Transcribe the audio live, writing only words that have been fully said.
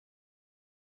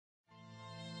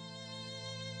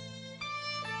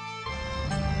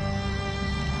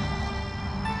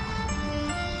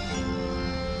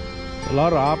lá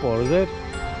rá bỏ rồi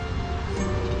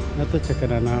nó tôi chắc cái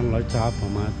nào lấy chả bỏ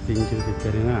mà tính chứ thì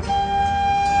cái này nè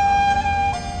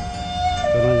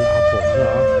tôi nói áp bỏ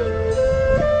rồi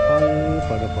không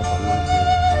phải được bỏ tận mà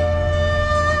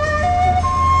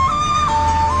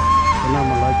cái nào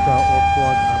mà lấy cho ốp qua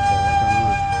áp bỏ cho nó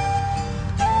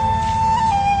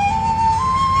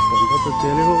còn có tôi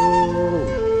chơi luôn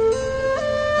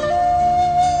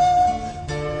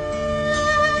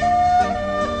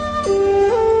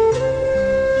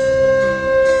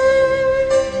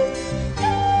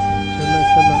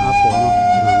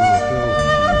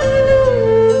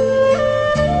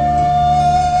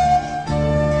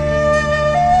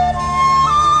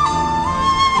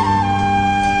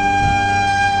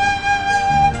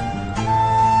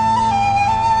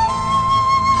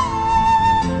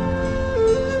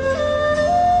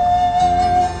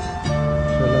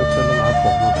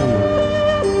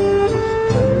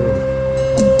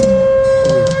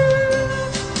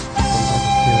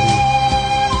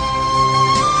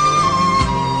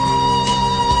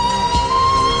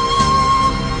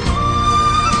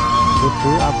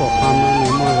cứ áp bỏ ham nó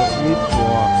mà ít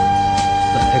qua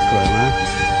để hết rồi mà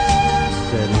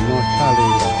để nó xa đi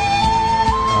rồi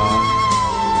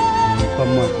còn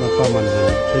mình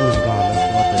trên mình vào là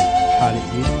có thể xa đi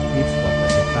ít qua để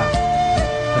hết ta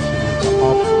ta chỉ là có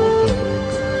ốp của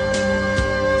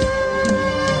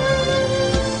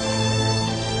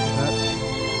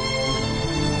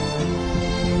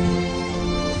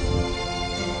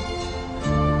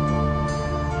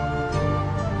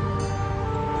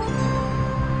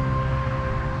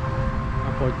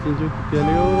tôi chính chú kia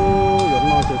liu giống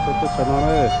nó thì tôi cho nó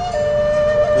đấy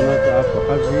cho nó cho áp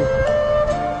cái gì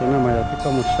cho nó mà thích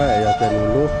có một sợi ở trên một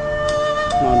lúc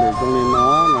nó để trong này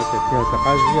nó sẽ theo cho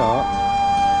cái gì đó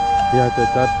giờ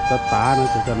cho tá nó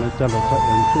cho nó cho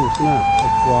ứng chú xí nè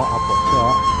qua áp cho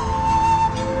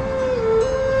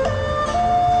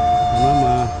nó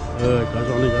mà cho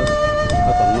trong này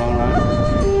cho tận non này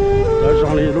cho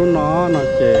trong này lúc nó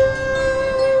chè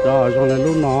cho trong này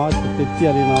lúc nó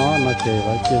tia đi nó chỉ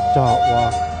phải chỉ cho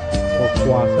qua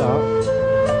sao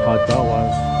họ cho qua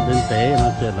bên tế nó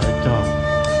chỉ lại cho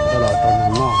là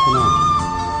trong nó thế nào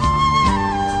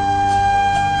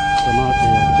cho nó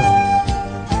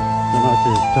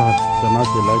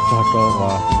chỉ lại cho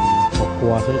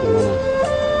qua thế cho nó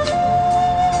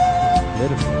đấy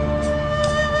được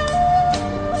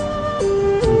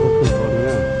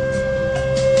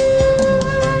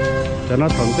cho nó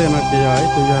thuận tiện nó chỉ ấy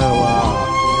tôi giờ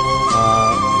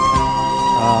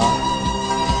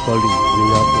có lý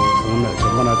do của nó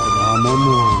cho nó chỉ là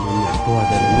mua tua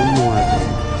để nó mua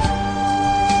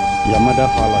giờ mà đã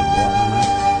khó là gì nữa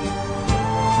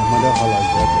mà đã khó là gì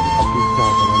thì không biết cho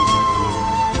nó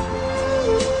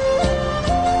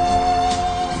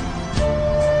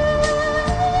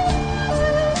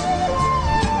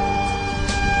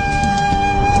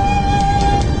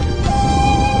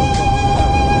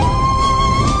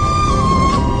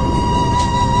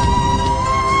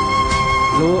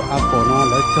áp bỏ nó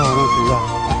lấy cho nó thì ra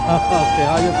okay,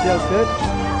 how you feel? Good?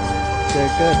 Okay,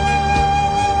 good.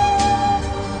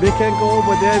 We can go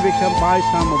over there, we can buy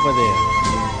some over there.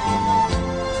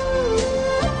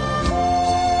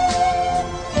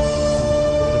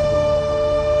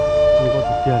 Không có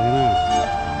thực tiền thế nào.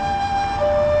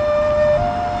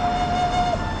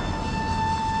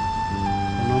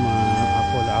 Nó mà áp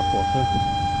bỏ là áp bỏ thôi.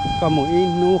 Có một ít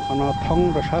nụ nó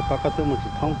thông rồi sao có thứ một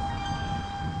chút thông.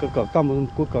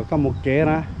 Có một cái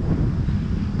na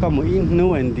có một ít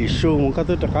nụ anh đi xuống một cái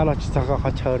thứ chắc là chỉ có khó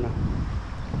chơi nè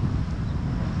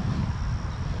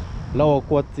lâu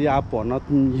qua thì áp bỏ nó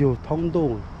nhiều thông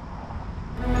đủ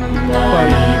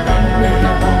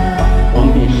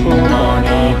đi xuống